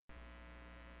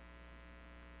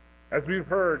As we've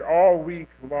heard all week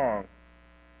long,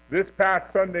 this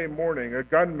past Sunday morning, a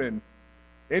gunman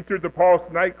entered the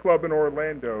Pulse nightclub in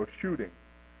Orlando, shooting,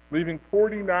 leaving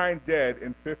 49 dead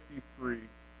and 53 wounded.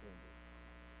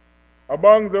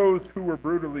 Among those who were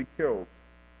brutally killed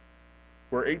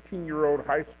were 18-year-old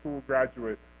high school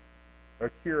graduate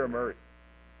Akira Murray,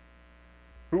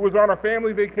 who was on a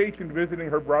family vacation visiting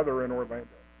her brother in Orlando.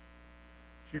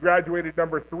 She graduated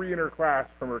number 3 in her class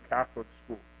from her Catholic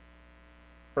school.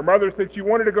 Her mother said she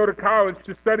wanted to go to college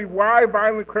to study why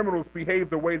violent criminals behave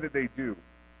the way that they do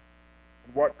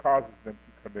and what causes them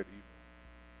to commit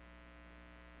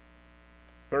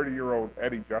evil. 30-year-old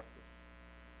Eddie Justice,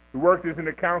 who worked as an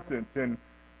accountant, and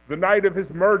the night of his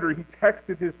murder, he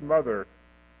texted his mother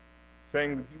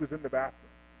saying that he was in the bathroom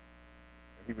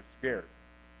and he was scared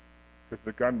because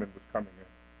the gunman was coming in.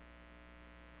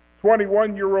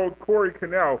 21-year-old Corey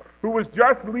Cannell, who was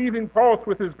just leaving Pulse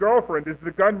with his girlfriend as the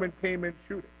gunman came in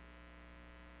shooting.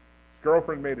 His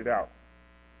girlfriend made it out,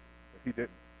 but he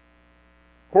didn't.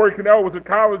 Corey Cannell was a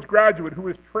college graduate who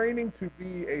was training to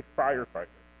be a firefighter.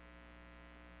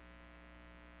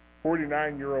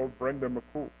 49-year-old Brenda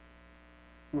McCool,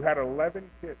 who had 11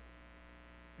 kids,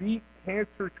 beat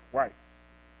cancer twice,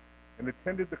 and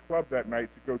attended the club that night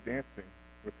to go dancing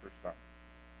with her son,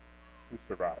 who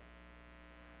survived.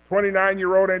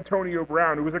 29-year-old Antonio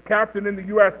Brown, who was a captain in the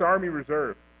U.S. Army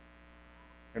Reserve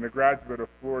and a graduate of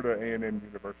Florida A&M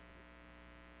University.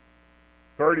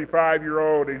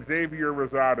 35-year-old Xavier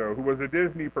Rosado, who was a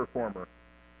Disney performer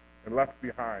and left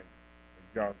behind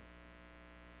a young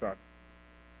son.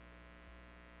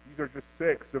 These are just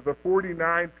 6 of the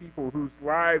 49 people whose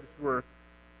lives were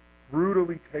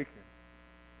brutally taken,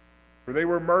 for they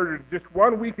were murdered just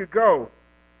 1 week ago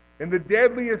in the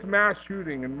deadliest mass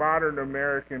shooting in modern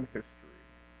American history.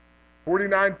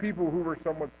 49 people who were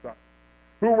someone's son,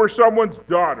 who were someone's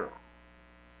daughter,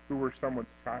 who were someone's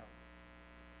child.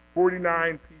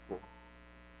 49 people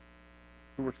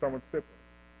who were someone's sibling,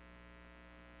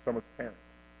 someone's parent,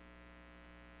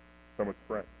 someone's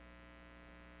friend.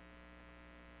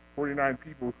 49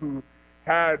 people who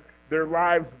had their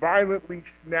lives violently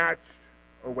snatched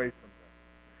away from them.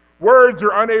 Words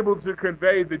are unable to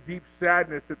convey the deep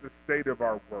sadness at the state of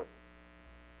our world.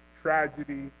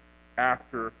 Tragedy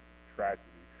after tragedy.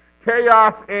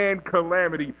 Chaos and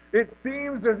calamity. It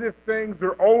seems as if things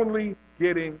are only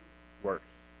getting worse.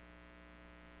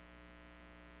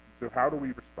 So how do we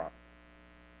respond?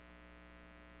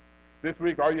 This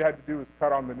week, all you had to do was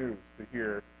cut on the news to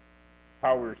hear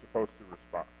how we were supposed to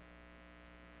respond.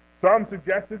 Some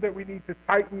suggested that we need to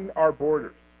tighten our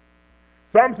borders.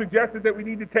 Some suggested that we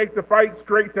need to take the fight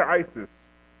straight to ISIS.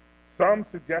 Some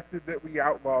suggested that we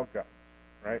outlaw guns,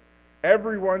 right?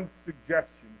 Everyone's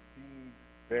suggestions seemed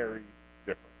very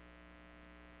different.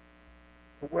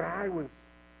 But what I was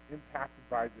impacted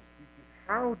by this week is,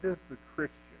 how does the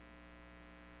Christian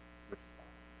respond?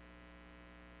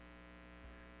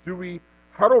 Do we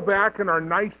huddle back in our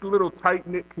nice little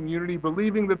tight-knit community,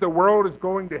 believing that the world is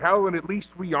going to hell and at least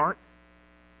we aren't?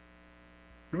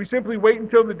 Do we simply wait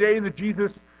until the day that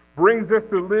Jesus brings us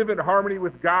to live in harmony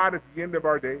with God at the end of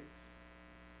our days?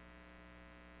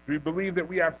 Do we believe that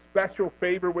we have special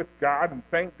favor with God and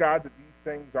thank God that these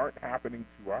things aren't happening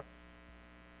to us?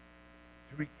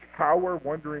 Do we cower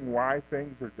wondering why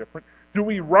things are different? Do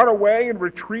we run away and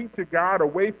retreat to God,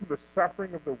 away from the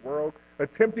suffering of the world,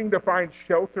 attempting to find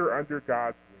shelter under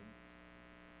God's wings?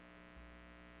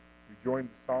 We join the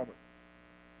psalmist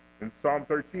in Psalm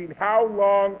 13. How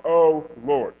long, O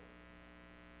Lord,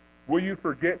 will you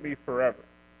forget me forever?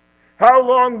 How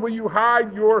long will you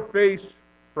hide your face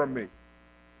from me?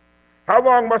 How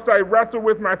long must I wrestle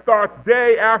with my thoughts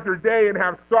day after day and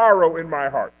have sorrow in my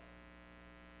heart?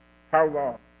 How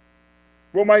long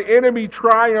will my enemy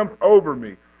triumph over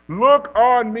me? Look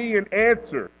on me and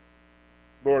answer,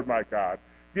 Lord my God.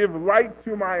 Give light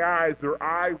to my eyes, or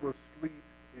I will sleep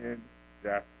in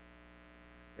death.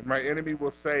 And my enemy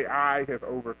will say, I have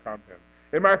overcome him.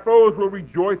 And my foes will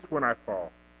rejoice when I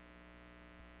fall.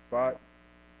 But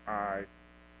I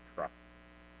trust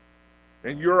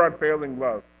in your unfailing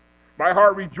love. My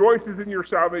heart rejoices in your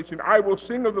salvation. I will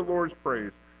sing of the Lord's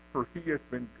praise, for he has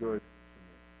been good to me.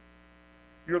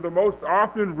 You know, the most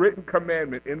often written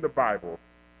commandment in the Bible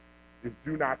is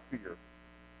do not fear,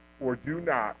 or do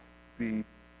not be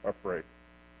afraid.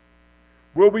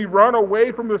 Will we run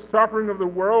away from the suffering of the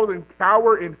world and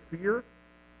cower in fear?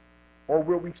 Or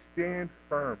will we stand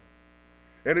firm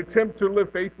and attempt to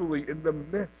live faithfully in the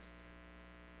midst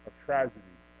of tragedy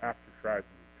after tragedy,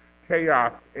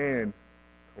 chaos and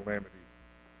calamity?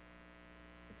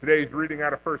 In today's reading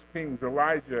out of 1 Kings,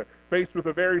 Elijah, faced with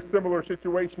a very similar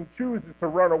situation, chooses to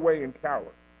run away and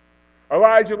cower.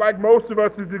 Elijah, like most of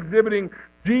us, is exhibiting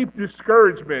deep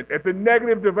discouragement at the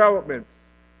negative developments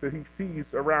that he sees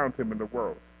around him in the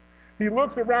world. He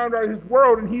looks around at his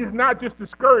world and he is not just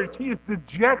discouraged, he is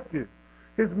dejected.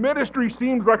 His ministry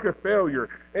seems like a failure,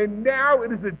 and now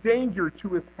it is a danger to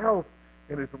his health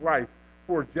and his life,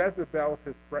 for Jezebel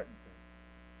has threatened him.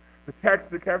 The text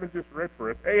that Kevin just read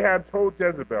for us, Ahab told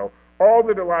Jezebel all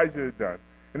that Elijah had done,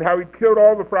 and how he'd killed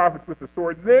all the prophets with the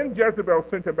sword. Then Jezebel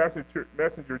sent a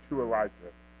messenger to Elijah,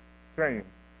 saying,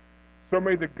 "So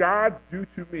may the gods do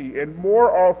to me, and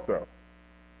more also,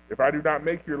 if I do not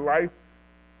make your life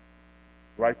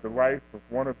like the life of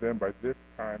one of them by this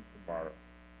time tomorrow."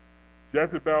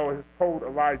 Jezebel has told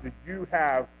Elijah, "You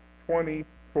have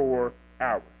 24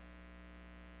 hours,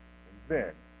 and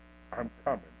then I'm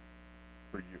coming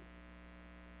for you."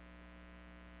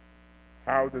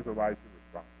 How does Elijah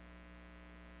respond?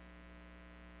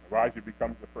 Elijah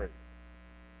becomes afraid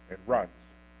and runs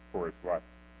for his life.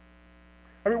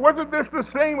 I mean, wasn't this the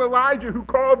same Elijah who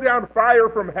called down fire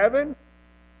from heaven?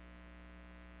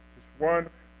 Just one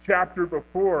chapter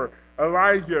before,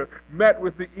 Elijah met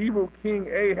with the evil king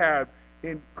Ahab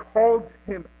and called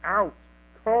him out,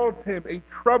 called him a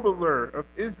troubler of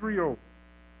Israel.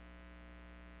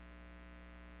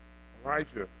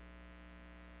 Elijah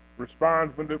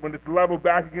responds when it's leveled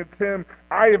back against him,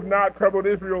 "I have not troubled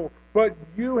Israel, but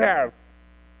you have,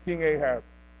 King Ahab,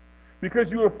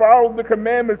 because you have followed the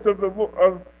commandments of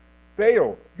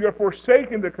Baal. You have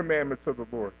forsaken the commandments of the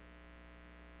Lord.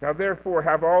 Now therefore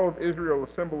have all of Israel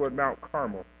assemble at Mount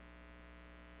Carmel.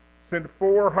 Send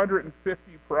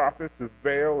 450 prophets of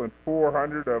Baal and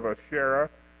 400 of Asherah,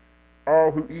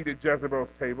 all who eat at Jezebel's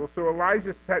table." So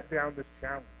Elijah set down this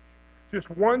challenge. Just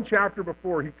one chapter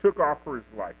before, he took off for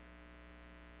his life.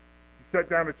 He set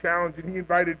down a challenge, and he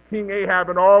invited King Ahab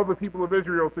and all the people of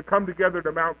Israel to come together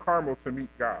to Mount Carmel to meet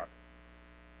God.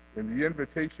 And the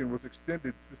invitation was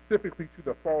extended specifically to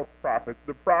the false prophets,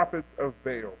 the prophets of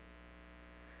Baal.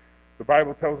 The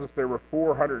Bible tells us there were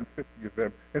 450 of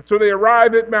them. And so they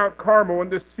arrive at Mount Carmel,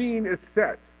 and the scene is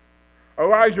set.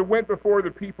 Elijah went before the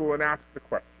people and asked the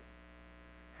question,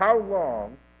 "How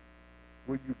long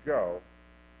will you go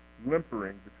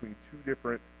limpering between two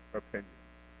different opinions?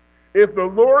 If the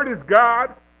Lord is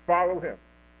God, follow him.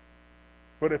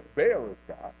 But if Baal is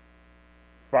God,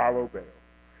 follow Baal."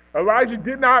 Elijah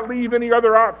did not leave any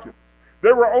other options.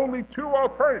 There were only two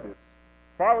alternatives: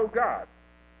 follow God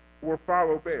or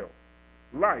follow Baal.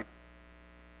 Life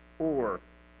or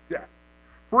death.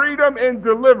 Freedom and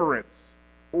deliverance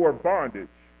or bondage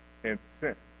and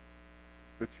sin.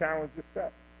 The challenge is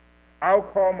set. I'll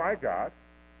call my God,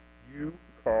 you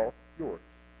call yours.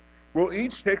 We'll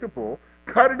each take a bull,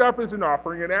 cut it up as an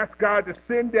offering, and ask God to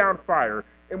send down fire,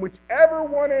 and whichever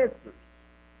one answers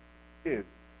is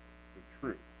the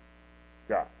true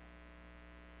God.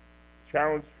 The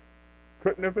challenge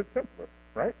couldn't have been simpler,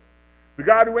 right? The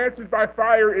God who answers by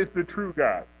fire is the true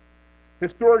God.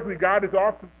 Historically, God is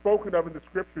often spoken of in the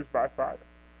scriptures by fire.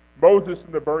 Moses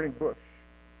in the burning bush.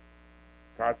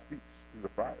 God speaks through the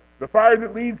fire. The fire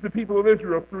that leads the people of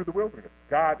Israel through the wilderness.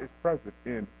 God is present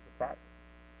in the fire.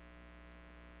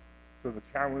 So the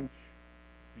challenge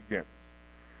begins.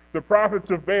 The prophets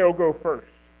of Baal go first.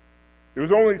 It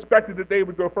was only expected that they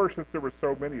would go first since there were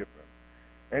so many of them.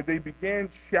 And they began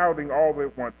shouting all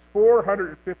at once,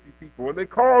 450 people. And they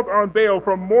called on Baal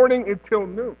from morning until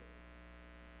noon.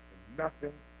 And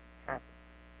nothing happened.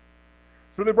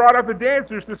 So they brought out the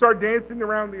dancers to start dancing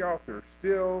around the altar.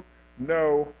 Still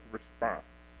no response.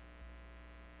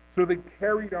 So they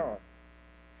carried on,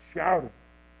 shouting,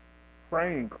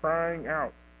 praying, crying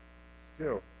out.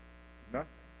 Still nothing.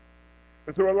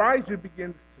 And so Elijah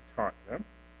begins to taunt them.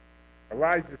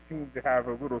 Elijah seems to have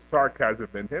a little sarcasm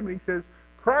in him, and he says,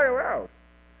 "Cry aloud.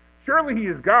 Surely he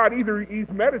is God. Either he's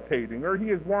meditating, or he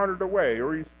has wandered away,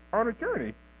 or he's on a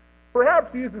journey.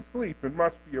 Perhaps he is asleep and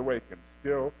must be awakened."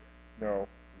 Still no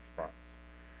response.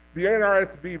 The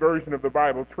NRSV version of the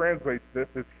Bible translates this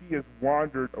as "he has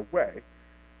wandered away,"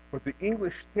 but the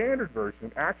English Standard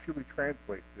Version actually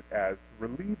translates it as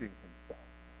 "relieving himself."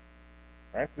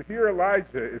 Right? So here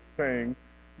Elijah is saying,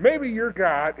 maybe your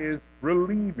God is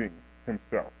relieving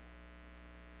himself.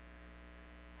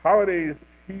 Holliday's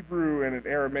Hebrew and an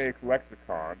Aramaic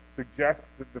lexicon suggests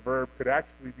that the verb could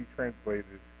actually be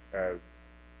translated as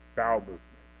bowel movement.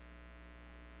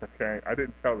 Okay? I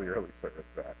didn't tell the early service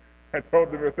that. I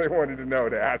told them if they wanted to know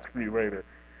to ask me later.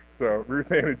 So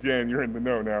Ruth Ann and Jan, you're in the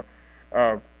know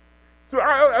now. So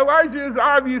Elijah is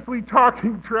obviously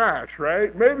talking trash,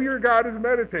 right? Maybe your God is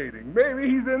meditating. Maybe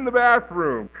he's in the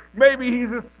bathroom. Maybe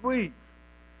he's asleep.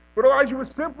 But Elijah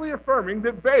was simply affirming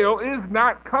that Baal is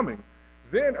not coming.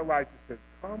 Then Elijah says,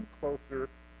 come closer to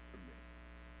me.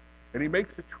 And he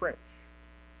makes a trench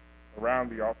around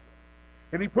the altar.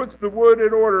 And he puts the wood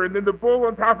in order, and then the bull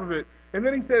on top of it. And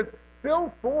then he says,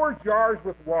 fill 4 jars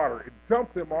with water and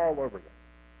dump them all over this.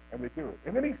 And they do it.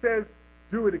 And then he says,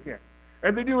 do it again.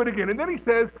 And they do it again. And then he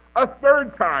says, a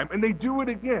third time, and they do it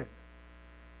again.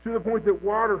 To the point that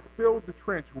water filled the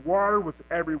trench. Water was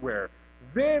everywhere.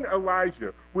 Then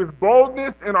Elijah, with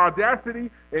boldness and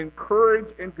audacity and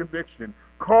courage and conviction,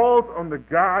 calls on the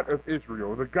God of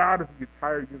Israel, the God of the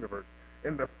entire universe.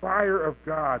 And the fire of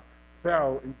God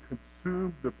fell and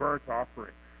consumed the burnt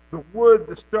offering. The wood,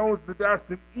 the stones, the dust,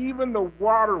 and even the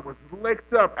water was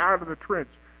licked up out of the trench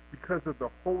because of the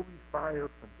holy fire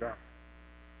from God.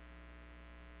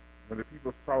 When the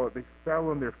people saw it, they fell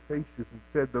on their faces and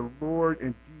said, the Lord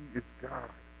indeed is God.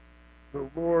 The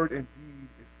Lord indeed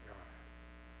is God.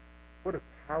 What a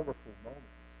powerful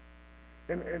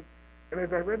moment. And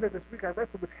as I read that this week, I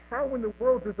wrestled with how in the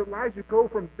world does Elijah go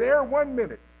from there 1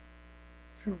 minute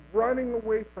to running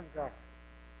away from God,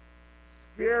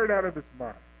 scared out of his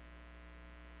mind,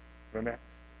 the next.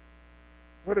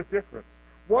 What a difference.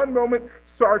 One moment,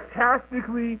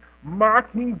 sarcastically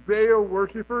mocking Baal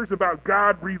worshipers about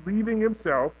God relieving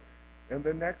himself, and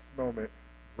the next moment,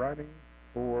 running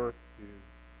for his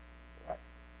life.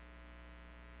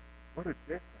 What a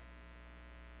difference.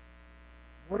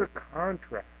 What a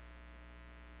contrast.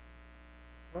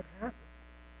 What happened?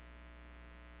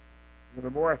 And the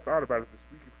more I thought about it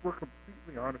this week, if we're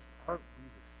completely honest, aren't we the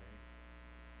same?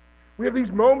 We have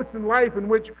these moments in life in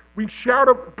which we shout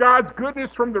up God's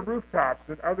goodness from the rooftops,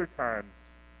 and other times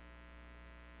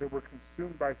that we're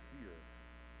consumed by fear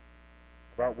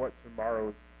about what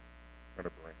tomorrow's going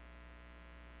to bring.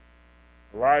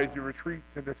 Elijah retreats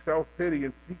into self-pity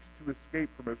and seeks to escape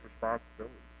from his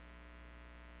responsibility.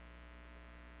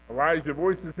 Elijah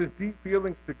voices his deep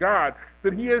feelings to God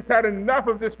that he has had enough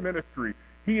of this ministry.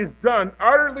 He is done,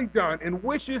 utterly done, and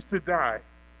wishes to die.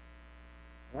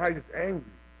 Elijah's angry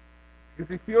because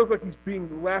he feels like he's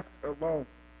being left alone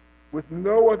with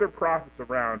no other prophets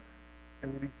around,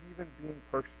 and that he's even being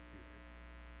persecuted.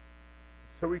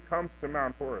 So he comes to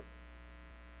Mount Horeb,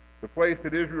 the place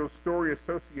that Israel's story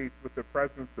associates with the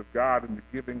presence of God and the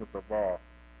giving of the law.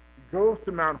 He goes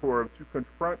to Mount Horeb to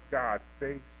confront God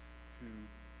face to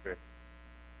face.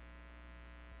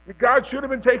 God should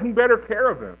have been taking better care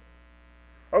of him.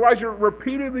 Elijah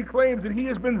repeatedly claims that he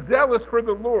has been zealous for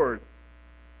the Lord,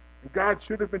 and God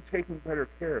should have been taking better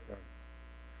care of him.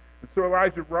 And so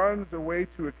Elijah runs away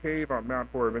to a cave on Mount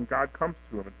Horeb, and God comes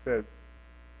to him and says,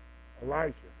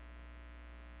 Elijah,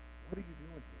 what are you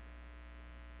doing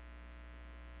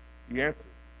here? He answers,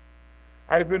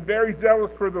 I have been very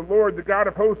zealous for the Lord, the God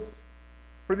of hosts.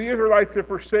 For the Israelites have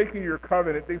forsaken your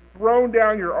covenant. They've thrown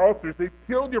down your altars. They've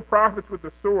killed your prophets with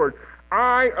the sword.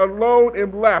 I alone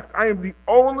am left. I am the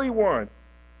only one.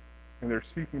 And they're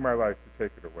seeking my life to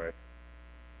take it away.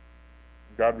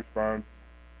 And God responds,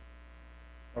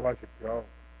 Elijah, go.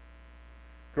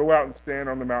 Go out and stand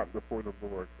on the mountain before the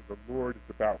Lord, for the Lord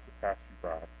is about to pass you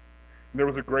by. And there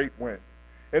was a great wind.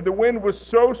 And the wind was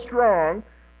so strong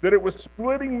that it was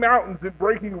splitting mountains and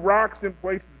breaking rocks in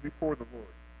places before the Lord.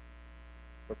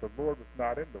 But the Lord was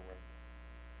not in the wind.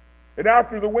 And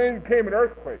after the wind came an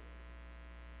earthquake.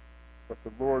 But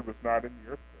the Lord was not in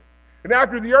the earthquake. And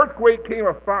after the earthquake came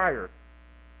a fire.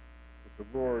 But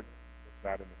the Lord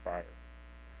was not in the fire.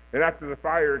 And after the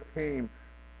fire came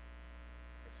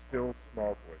a still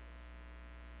small voice,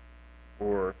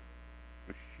 or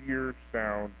the sheer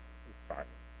sound of silence.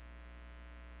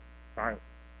 Silence.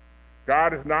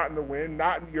 God is not in the wind,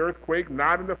 not in the earthquake,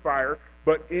 not in the fire,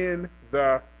 but in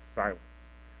the silence.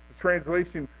 The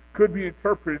translation could be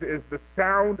interpreted as the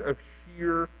sound of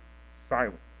sheer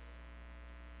silence.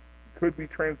 It could be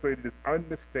translated as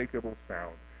unmistakable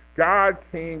sound. God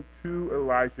came to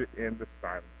Elijah in the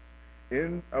silence,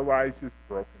 in Elijah's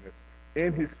brokenness,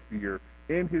 in his fear,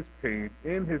 in his pain,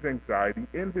 in his anxiety,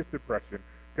 in his depression.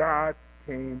 God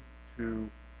came to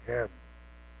him.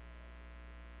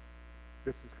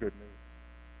 This is good news.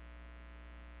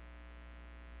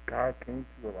 God came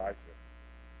to Elijah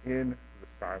in the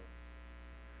silence.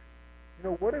 You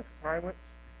know, what if silence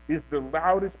is the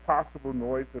loudest possible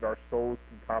noise that our souls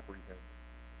can comprehend?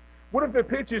 What if the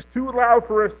pitch is too loud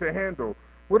for us to handle?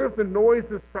 What if the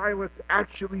noise of silence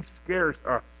actually scares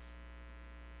us?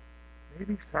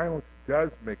 Maybe silence does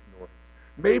make noise.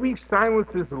 Maybe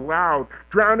silence is loud,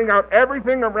 drowning out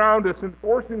everything around us and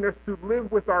forcing us to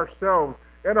live with ourselves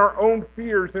and our own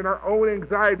fears and our own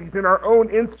anxieties and our own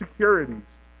insecurities.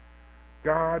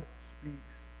 God speaks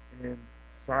in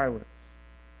silence.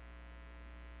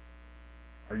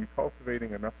 Are you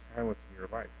cultivating enough silence in your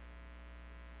life?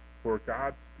 for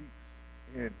God speaks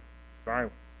in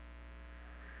silence.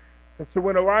 And so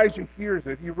when Elijah hears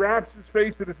it, he wraps his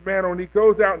face in his mantle, and he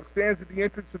goes out and stands at the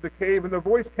entrance of the cave, and the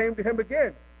voice came to him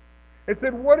again and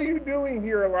said, "What are you doing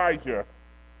here, Elijah?"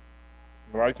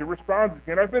 Elijah responds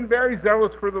again, "I've been very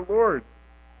zealous for the Lord.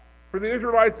 For the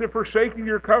Israelites have forsaken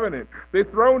your covenant. They've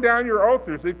thrown down your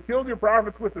altars. They've killed your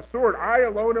prophets with the sword. I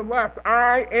alone am left.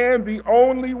 I am the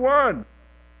only one.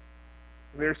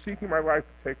 And they're seeking my life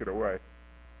to take it away."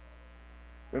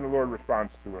 Then the Lord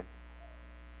responds to him,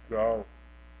 "Go.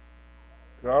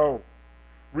 Go.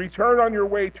 Return on your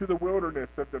way to the wilderness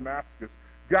of Damascus.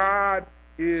 God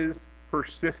is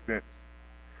persistent.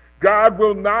 God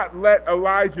will not let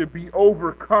Elijah be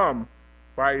overcome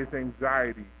by his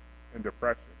anxiety and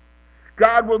depression.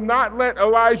 God will not let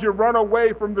Elijah run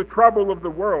away from the trouble of the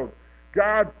world.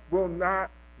 God will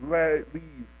not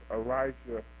leave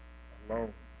Elijah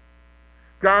alone.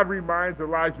 God reminds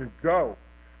Elijah, "Go.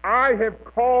 I have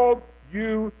called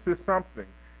you to something,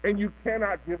 and you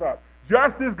cannot give up."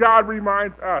 Just as God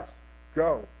reminds us,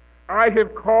 "Go. I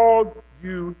have called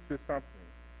you to something,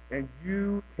 and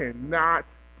you cannot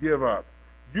give up.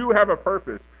 You have a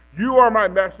purpose. You are my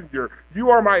messenger. You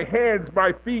are my hands,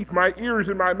 my feet, my ears,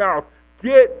 and my mouth.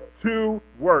 Get to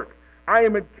work. I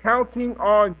am counting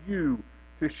on you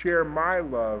to share my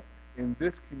love in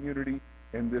this community,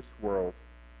 in this world.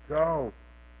 Go."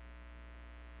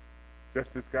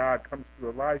 Just as God comes to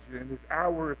Elijah in his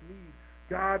hour of need,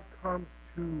 God comes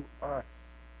to us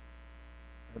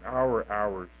in our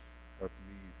hours of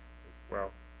need as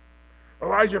well.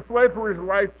 Elijah fled for his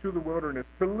life to the wilderness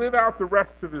to live out the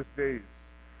rest of his days.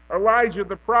 Elijah,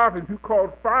 the prophet who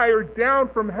called fire down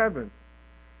from heaven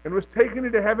and was taken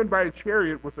into heaven by a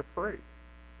chariot, was afraid.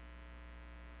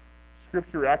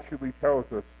 Scripture actually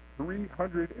tells us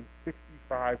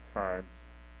 365 times,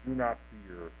 "Do not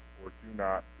fear," or "Do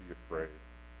not be afraid."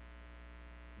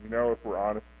 You know, if we're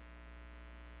honest,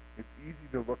 it's easy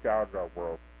to look out at our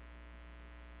world,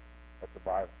 at the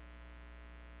violence,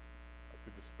 at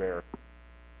the despair,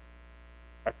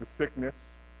 at the sickness,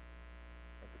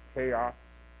 at the chaos,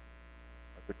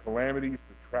 at the calamities,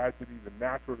 the tragedy, the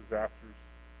natural disasters.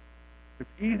 It's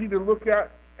easy to look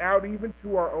out even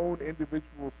to our own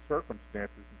individual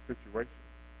circumstances and situations,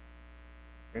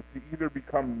 and to either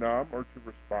become numb or to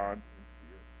respond in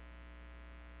fear.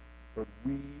 But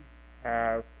we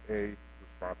have a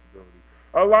responsibility.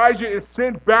 Elijah is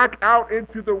sent back out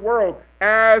into the world,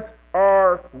 as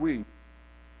are we.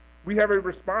 We have a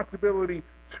responsibility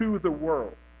to the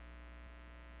world.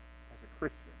 As a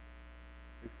Christian,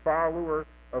 a follower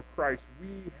of Christ,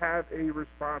 we have a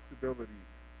responsibility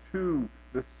to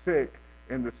the sick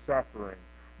and the suffering.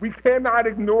 We cannot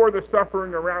ignore the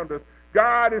suffering around us.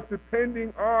 God is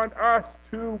depending on us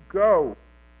to go.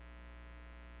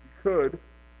 We could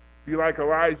be like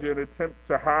Elijah and attempt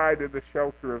to hide in the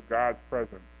shelter of God's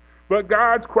presence. But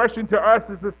God's question to us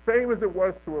is the same as it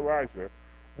was to Elijah.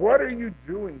 What are you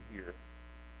doing here?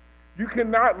 You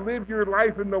cannot live your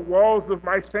life in the walls of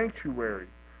my sanctuary.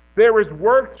 There is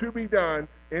work to be done,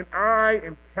 and I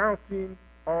am counting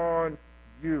on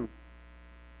you.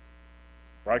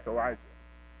 Like Elijah,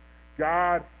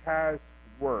 God has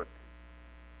work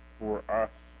for us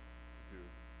to do.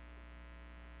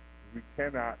 We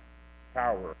cannot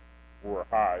cower or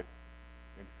hide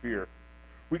in fear.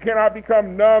 We cannot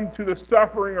become numb to the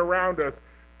suffering around us.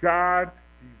 God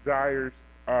desires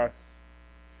us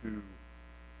to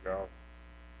go.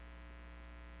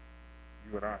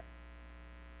 You and I.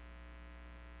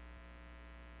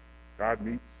 God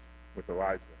meets with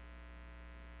Elijah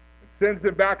and sends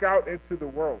him back out into the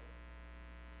world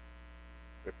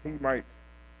that he might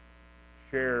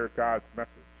share God's message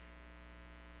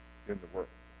in the world.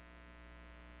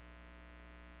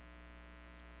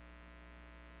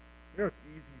 You know, it's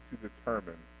easy to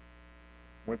determine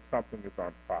when something is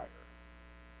on fire.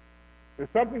 If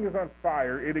something is on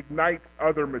fire, it ignites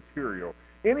other material.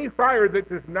 Any fire that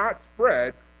does not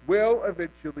spread will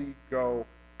eventually go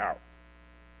out.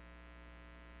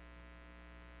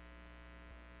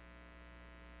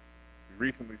 We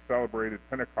recently celebrated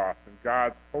Pentecost and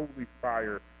God's holy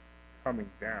fire coming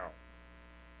down.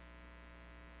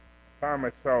 I found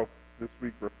myself this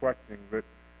week reflecting that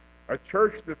a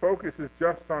church that focuses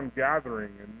just on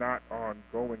gathering and not on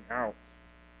going out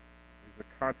is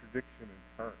a contradiction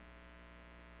in terms,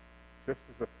 just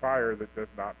as a fire that does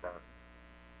not burn.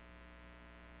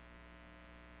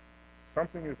 If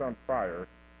something is on fire,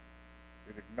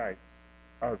 it ignites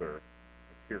other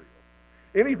material.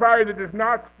 Any fire that does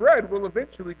not spread will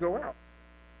eventually go out.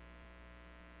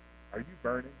 Are you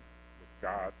burning with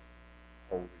God's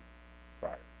holy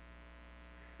fire?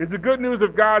 Is the good news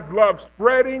of God's love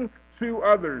spreading to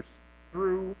others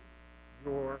through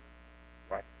your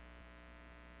life?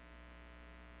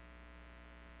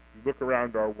 We look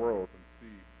around our world and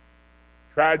see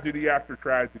tragedy after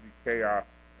tragedy, chaos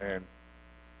and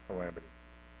calamity.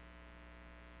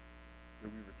 Do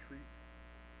we retreat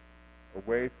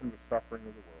away from the suffering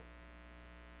of the world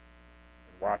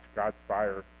and watch God's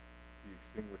fire be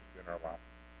extinguished in our lives?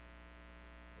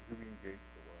 Or do we engage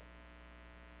the world?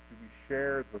 Do we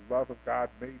share the love of God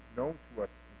made known to us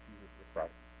in Jesus the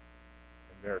Christ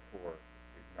and therefore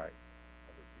ignite